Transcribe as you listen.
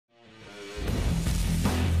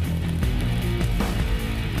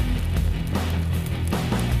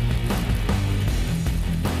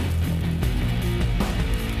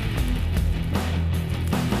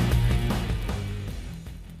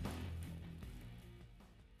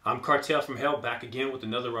I'm Cartel from Hell, back again with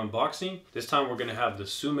another unboxing. This time we're gonna have the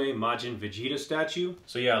TSUME Majin Vegeta statue.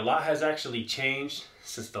 So yeah, a lot has actually changed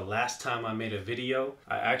since the last time I made a video.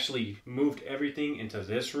 I actually moved everything into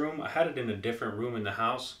this room. I had it in a different room in the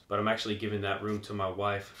house, but I'm actually giving that room to my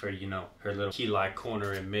wife for, you know, her little key light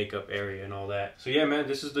corner and makeup area and all that. So yeah, man,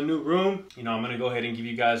 this is the new room. You know, I'm gonna go ahead and give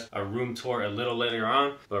you guys a room tour a little later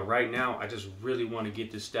on, but right now I just really want to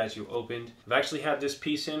get this statue opened. I've actually had this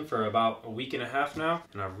piece in for about a week and a half now,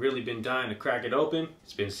 and I've really been dying to crack it open.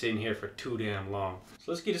 It's been sitting here for too damn long.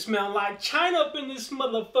 So let's get it smelling like China up in this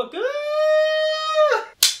motherfucker.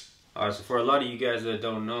 Alright, so for a lot of you guys that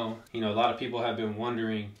don't know, you know, a lot of people have been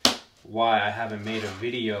wondering why I haven't made a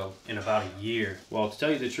video in about a year. Well, to tell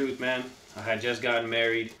you the truth, man, I had just gotten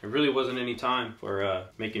married. There really wasn't any time for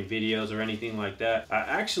making videos or anything like that. I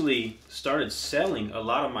actually started selling a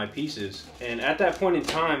lot of my pieces, and at that point in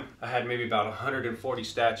time I had maybe about 140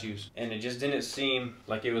 statues, and it just didn't seem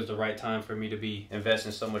like it was the right time for me to be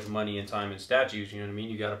investing so much money and time in statues. You know what I mean?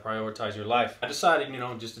 You got to prioritize your life. I decided, you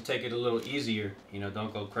know, just to take it a little easier, you know,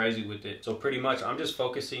 don't go crazy with it. So pretty much I'm just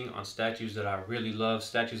focusing on statues that I really love,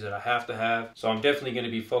 statues that I have to have. So I'm definitely going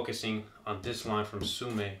to be focusing on this line from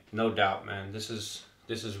TSUME, no doubt, man. This is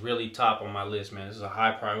really top on my list, man. This is a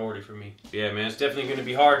high priority for me. Yeah, man, it's definitely going to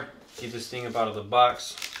be hard to get this thing up out of the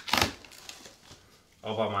box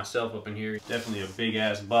all by myself up in here. Definitely a big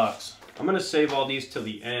ass box. I'm gonna save all these till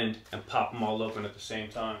the end and pop them all open at the same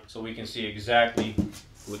time so we can see exactly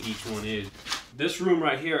what each one is. This room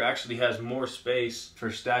right here actually has more space for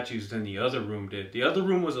statues than the other room did. The other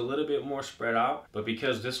room was a little bit more spread out, but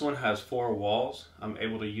because this one has 4 walls, I'm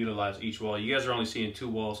able to utilize each wall. You guys are only seeing 2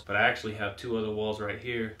 walls, but I actually have 2 other walls right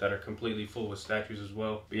here that are completely full with statues as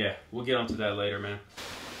well. But yeah, we'll get onto that later, man.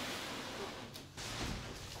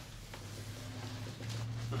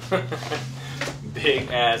 Big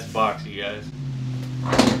ass box, you guys.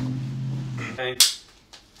 Okay.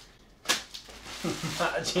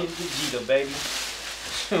 Majin Vegeta, baby.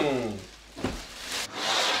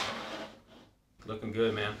 Looking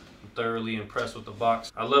good, man. I'm thoroughly impressed with the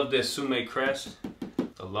box. I love this TSUME crest,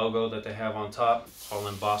 the logo that they have on top, all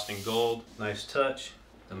embossed in gold. Nice touch.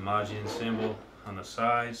 The Majin symbol on the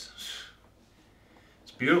sides.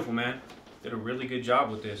 It's beautiful, man. Did a really good job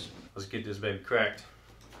with this. Let's get this baby cracked.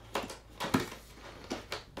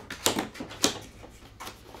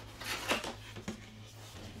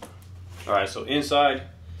 Alright, so inside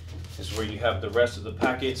is where you have the rest of the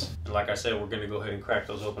packets. And like I said, we're going to go ahead and crack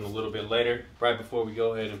those open a little bit later. Right before we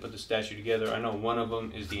go ahead and put the statue together, I know one of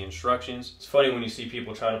them is the instructions. It's funny when you see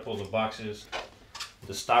people try to pull the boxes,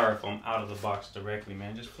 the styrofoam out of the box directly,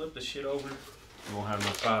 man. Just flip the shit over. You won't have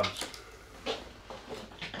no problems.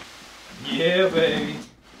 Yeah, baby.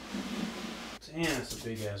 Damn, that's a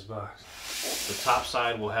big ass box. The top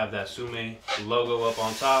side will have that TSUME logo up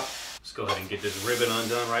on top. Let's go ahead and get this ribbon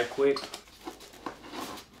undone right quick.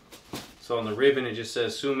 So on the ribbon it just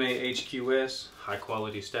says TSUME HQS, high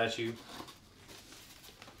quality statue.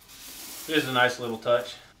 It is a nice little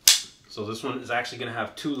touch. So this one is actually going to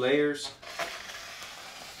have 2 layers.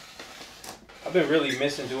 I've been really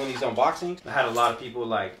missing doing these unboxings. I had a lot of people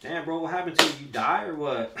like, damn bro, what happened to you? You die or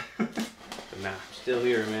what? But nah, I'm still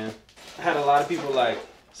here, man. I had a lot of people like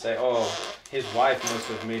say, oh, his wife must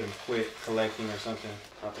have made him quit collecting or something.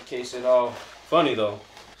 Not the case at all. Funny though.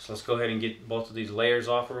 So let's go ahead and get both of these layers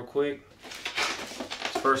off real quick.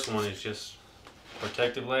 This first one is just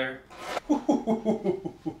protective layer.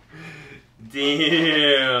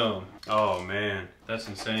 Damn. Oh man, that's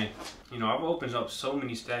insane. You know, I've opened up so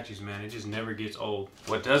many statues, man. It just never gets old.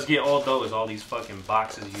 What does get old though is all these fucking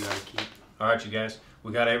boxes you gotta keep. All right, you guys.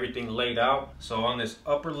 We got everything laid out. So on this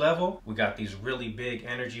upper level, we got these really big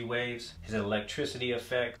energy waves, his electricity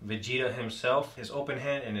effect, Vegeta himself, his open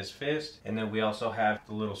hand and his fist. And then we also have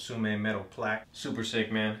the little TSUME metal plaque. Super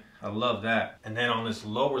sick, man. I love that. And then on this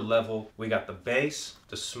lower level, we got the base,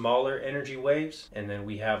 the smaller energy waves, and then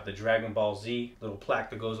we have the Dragon Ball Z little plaque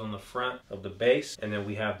that goes on the front of the base, and then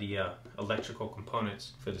we have the electrical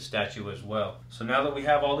components for the statue as well. So now that we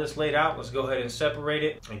have all this laid out, let's go ahead and separate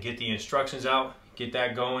it and get the instructions out, get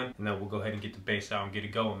that going, and then we'll go ahead and get the base out and get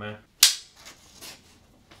it going, man.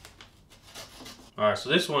 Alright, so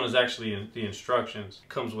this one is actually in the instructions. It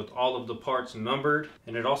comes with all of the parts numbered,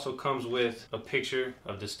 and it also comes with a picture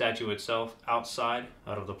of the statue itself outside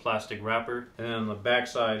out of the plastic wrapper. And then on the back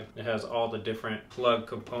side, it has all the different plug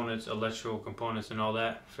components, electrical components, and all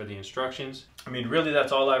that for the instructions. I mean, really,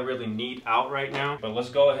 that's all I really need out right now. But let's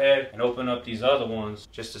go ahead and open up these other ones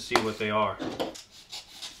just to see what they are.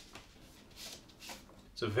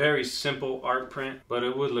 It's a very simple art print, but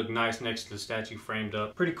it would look nice next to the statue framed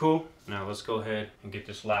up. Pretty cool. Now let's go ahead and get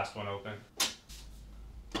this last one open.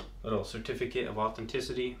 Little certificate of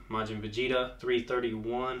authenticity, Majin Vegeta,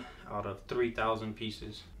 331 out of 3,000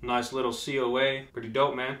 pieces. Nice little COA, pretty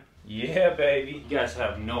dope, man. Yeah, baby. You guys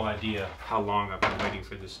have no idea how long I've been waiting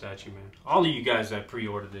for this statue, man. All of you guys that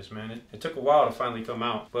pre-ordered this, man, it took a while to finally come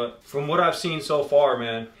out. But from what I've seen so far,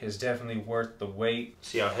 man, it's definitely worth the wait.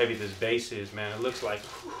 See how heavy this base is, man. It looks like,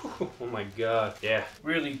 oh my God. Yeah,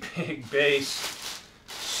 really big base.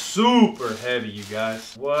 Super heavy, you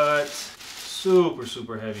guys. What? Super,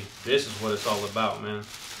 super heavy. This is what it's all about, man.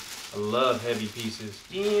 I love heavy pieces.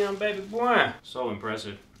 Damn, baby boy. So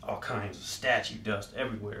impressive. All kinds of statue dust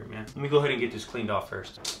everywhere, man. Let me go ahead and get this cleaned off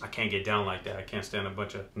first. I can't get down like that. I can't stand a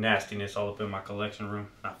bunch of nastiness all up in my collection room.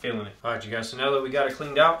 Not feeling it. All right, you guys, so now that we got it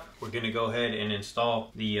cleaned out, we're gonna go ahead and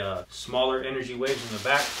install the smaller energy waves in the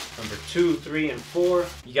back. Number 2, 3, and 4.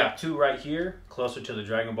 You got 2 right here, closer to the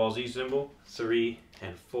Dragon Ball Z symbol. 3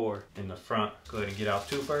 and 4 in the front. Go ahead and get out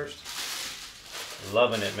 2 first.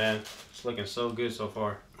 Loving it, man. It's looking so good so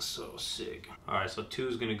far. So sick. All right, so 2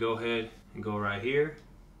 is gonna go ahead and go right here.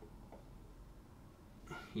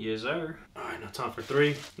 Yes, sir. All right, now time for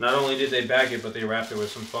 3. Not only did they bag it, but they wrapped it with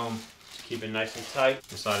some foam to keep it nice and tight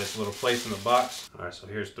inside this little place in the box. All right, so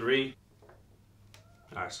here's 3.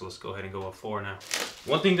 All right, so let's go ahead and go with 4 now.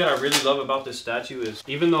 One thing that I really love about this statue is,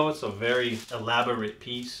 even though it's a very elaborate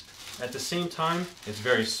piece, at the same time, it's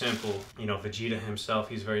very simple. You know, Vegeta himself,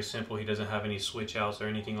 he's very simple. He doesn't have any switch outs or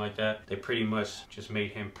anything like that. They pretty much just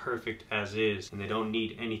made him perfect as is, and they don't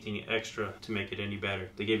need anything extra to make it any better.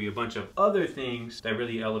 They gave you a bunch of other things that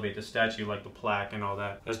really elevate the statue, like the plaque and all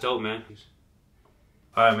that. That's dope, man.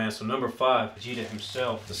 All right, man, so number 5, Vegeta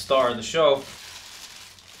himself, the star of the show.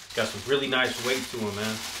 Got some really nice weight to him,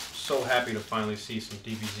 man. So happy to finally see some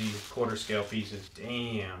DBZ quarter scale pieces.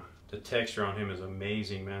 Damn. The texture on him is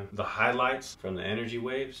amazing, man. The highlights from the energy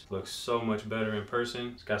waves look so much better in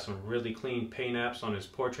person. It's got some really clean paint apps on his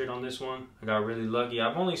portrait on this one. I got really lucky.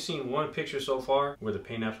 I've only seen one picture so far where the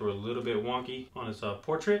paint apps were a little bit wonky on his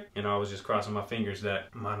portrait, and I was just crossing my fingers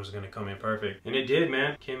that mine was gonna come in perfect. And it did,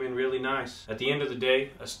 man. Came in really nice. At the end of the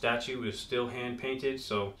day, a statue is still hand painted,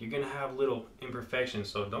 so you're gonna have little imperfections,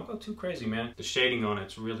 so don't go too crazy, man. The shading on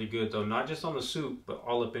it's really good though, not just on the suit, but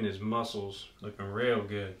all up in his muscles. Looking real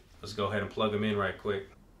good. Let's go ahead and plug them in right quick.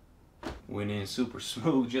 Went in super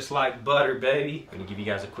smooth, just like butter, baby. Gonna give you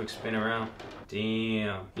guys a quick spin around.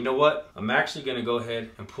 Damn. You know what? I'm actually gonna go ahead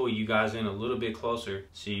and pull you guys in a little bit closer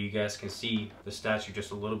so you guys can see the statue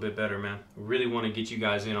just a little bit better, man. I really wanna get you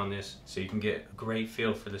guys in on this so you can get a great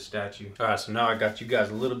feel for the statue. All right, so now I got you guys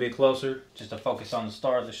a little bit closer just to focus on the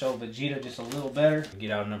star of the show, Vegeta, just a little better.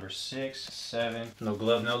 Get out number 6, 7. No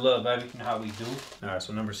glove, no love, baby. You know how we do. All right,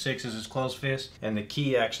 so number 6 is his closed fist, and the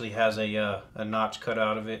key actually has a notch cut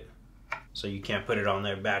out of it, so you can't put it on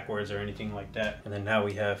there backwards or anything like that. And then now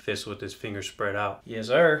we have fist with his fingers spread out. Yes,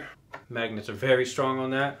 sir. Magnets are very strong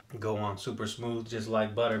on that. Go on super smooth, just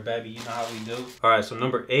like butter, baby. You know how we do. All right, so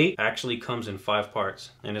number 8 actually comes in 5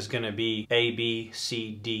 parts, and it's gonna be A, B,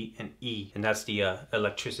 C, D, and E, and that's the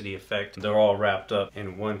electricity effect. They're all wrapped up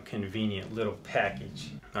in one convenient little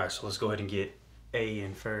package. All right, so let's go ahead and get A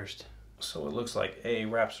in first. So it looks like A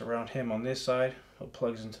wraps around him on this side. It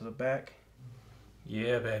plugs into the back.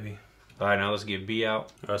 Yeah, baby. All right, now let's get B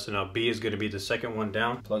out. All right, so now B is gonna be the second one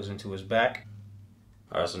down. Plugs into his back.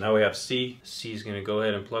 All right, so now we have C. C is gonna go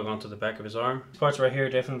ahead and plug onto the back of his arm. These parts right here are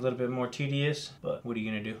definitely a little bit more tedious, but what are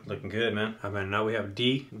you gonna do? Looking good, man. All right, now we have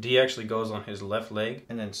D. D actually goes on his left leg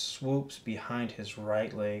and then swoops behind his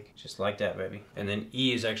right leg, just like that, baby. And then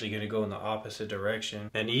E is actually gonna go in the opposite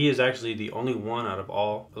direction. And E is actually the only one out of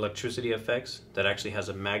all electricity effects that actually has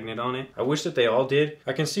a magnet on it. I wish that they all did.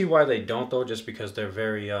 I can see why they don't though, just because they're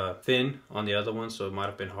very thin on the other one, so it might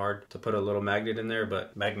have been hard to put a little magnet in there,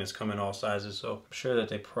 but magnets come in all sizes, so I'm sure that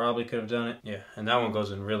they probably could have done it. Yeah, and that one goes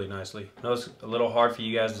in really nicely. I know it's a little hard for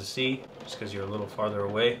you guys to see just because you're a little farther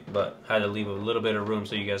away, but I had to leave a little bit of room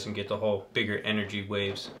so you guys can get the whole bigger energy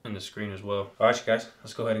waves in the screen as well. All right, you guys,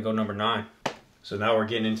 let's go ahead and go number 9. So now we're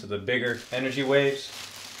getting into the bigger energy waves.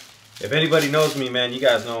 If anybody knows me, man, you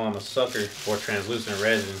guys know I'm a sucker for translucent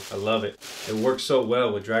resin. I love it. It works so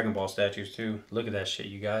well with Dragon Ball statues too. Look at that shit,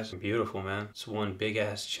 you guys. Beautiful, man. It's one big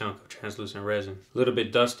ass chunk of translucent resin. A little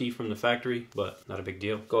bit dusty from the factory, but not a big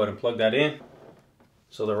deal. Go ahead and plug that in.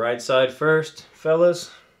 So the right side first, fellas.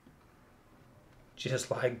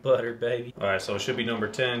 Just like butter, baby. All right, so it should be number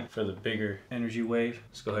 10 for the bigger energy wave.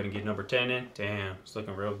 Let's go ahead and get number 10 in. Damn, it's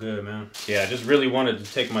looking real good, man. Yeah, I just really wanted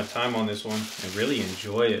to take my time on this one and really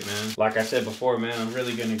enjoy it, man. Like I said before, man, I'm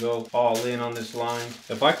really gonna go all in on this line.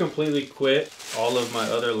 If I completely quit all of my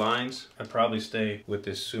other lines, I'd probably stay with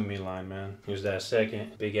this TSUME line, man. Here's that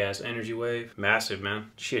second big ass energy wave. Massive,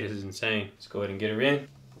 man. Shit is insane. Let's go ahead and get her in.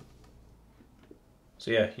 So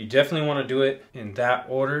yeah, you definitely want to do it in that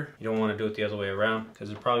order. You don't want to do it the other way around because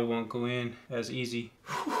it probably won't go in as easy.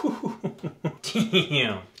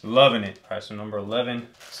 Damn, loving it. All right, so number 11,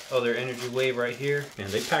 this other energy wave right here. Man,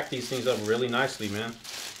 they pack these things up really nicely, man.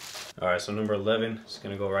 All right, so number 11 is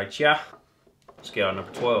gonna go right here. Let's get out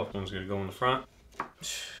number 12. One's gonna go in the front.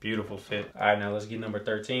 Beautiful fit. All right, now let's get number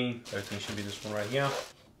 13. 13 should be this one right here.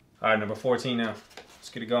 All right, number 14 now. Let's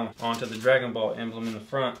get it going. On to the Dragon Ball emblem in the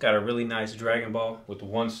front. Got a really nice Dragon Ball with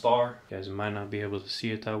 1 star. You guys might not be able to see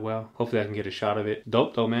it that well. Hopefully I can get a shot of it.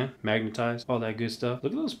 Dope though, man. Magnetized, all that good stuff.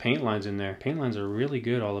 Look at those paint lines in there. Paint lines are really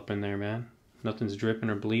good all up in there, man. Nothing's dripping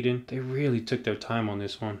or bleeding. They really took their time on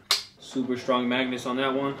this one. Super strong magnets on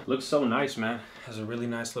that one. Looks so nice, man. Has a really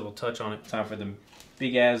nice little touch on it. Time for the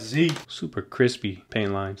big ass Z. Super crispy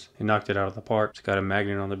paint lines. They knocked it out of the park. It's got a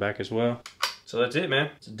magnet on the back as well. So that's it, man.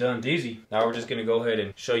 It's done deezy. Now we're just gonna go ahead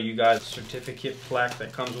and show you guys the certificate plaque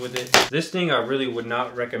that comes with it. This thing I really would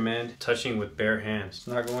not recommend touching with bare hands. It's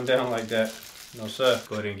not going down like that. No sir.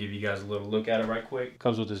 Go ahead and give you guys a little look at it right quick.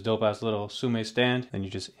 Comes with this dope ass little TSUME stand. Then you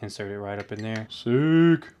just insert it right up in there.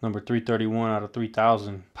 Sick. Number 331 out of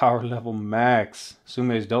 3000. Power level max.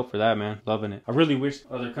 TSUME is dope for that, man. Loving it. I really wish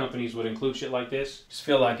other companies would include shit like this. Just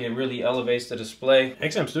feel like it really elevates the display.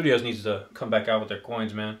 XM Studios needs to come back out with their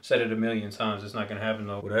coins, man. Said it a million times. It's not gonna happen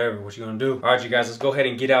though. Whatever. What you gonna do? All right, you guys. Let's go ahead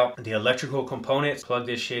and get out the electrical components. Plug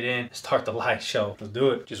this shit in. Start the light show. Let's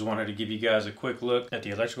do it. Just wanted to give you guys a quick look at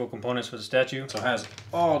the electrical components for the statue. So it has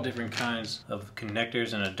all different kinds of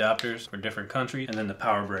connectors and adapters for different countries, and then the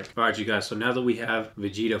power brick. All right, you guys, so now that we have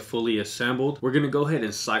Vegeta fully assembled, we're gonna go ahead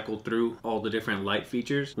and cycle through all the different light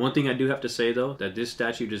features. One thing I do have to say though, that this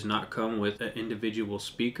statue does not come with an individual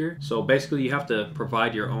speaker. So basically you have to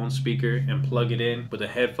provide your own speaker and plug it in with a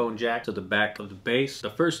headphone jack to the back of the base.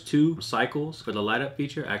 The first 2 cycles for the light up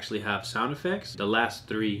feature actually have sound effects. The last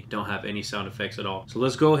 3 don't have any sound effects at all. So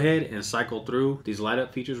let's go ahead and cycle through these light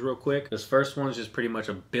up features real quick. This first one is just pretty much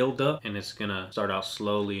a build up, and it's gonna start out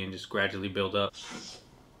slowly and just gradually build up.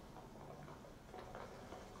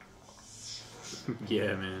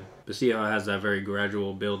 Yeah, man. But see how it has that very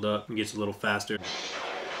gradual build up and gets a little faster.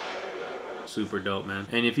 Super dope, man.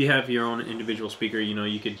 And if you have your own individual speaker, you know,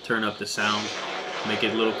 you could turn up the sound, make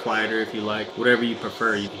it a little quieter if you like, whatever you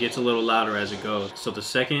prefer. It gets a little louder as it goes. So the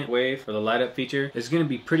second wave for the light up feature is going to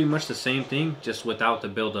be pretty much the same thing, just without the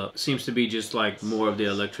build up. It seems to be just like more of the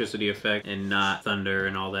electricity effect and not thunder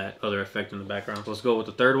and all that other effect in the background. So let's go with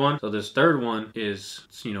the third one. So this third one is,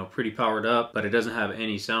 you know, pretty powered up, but it doesn't have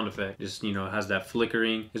any sound effect. Just, you know, it has that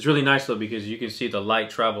flickering. It's really nice though, because you can see the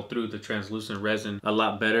light travel through the translucent resin a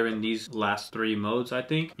lot better in these last 3 modes, I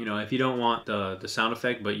think. You know, if you don't want the sound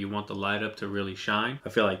effect, but you want the light up to really shine, I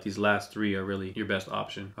feel like these last 3 are really your best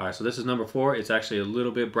option. All right, so this is number 4. It's actually a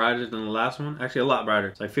little bit brighter than the last one. Actually, a lot brighter.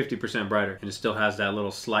 It's like 50% brighter, and it still has that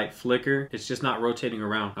little slight flicker. It's just not rotating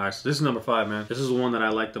around. All right, so this is number 5, man. This is the one that I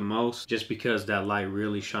like the most, just because that light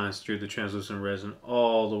really shines through the translucent resin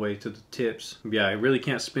all the way to the tips. Yeah, I really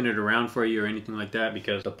can't spin it around for you or anything like that,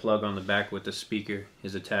 because the plug on the back with the speaker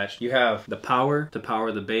is attached. You have the power to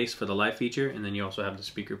power the base for the light feature, and then you also have the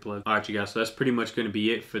speaker plug. All right, you guys, so that's pretty much going to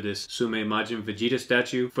be it for this TSUME Majin Vegeta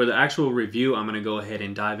statue. For the actual review, I'm going to go ahead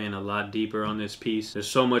and dive in a lot deeper on this piece. There's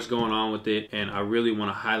so much going on with it, and I really want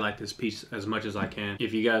to highlight this piece as much as I can.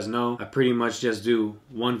 If you guys know, I pretty much just do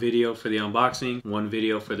 1 video for the unboxing, 1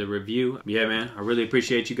 video for the review. Yeah, man, I really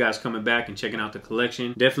appreciate you guys coming back and checking out the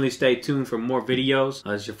collection. Definitely stay tuned for more videos.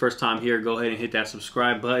 If it's your first time here, go ahead and hit that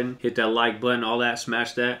subscribe button, hit that like button, all that,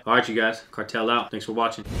 smash that. All right, you guys, Cartel out. Thanks for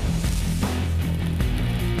watching.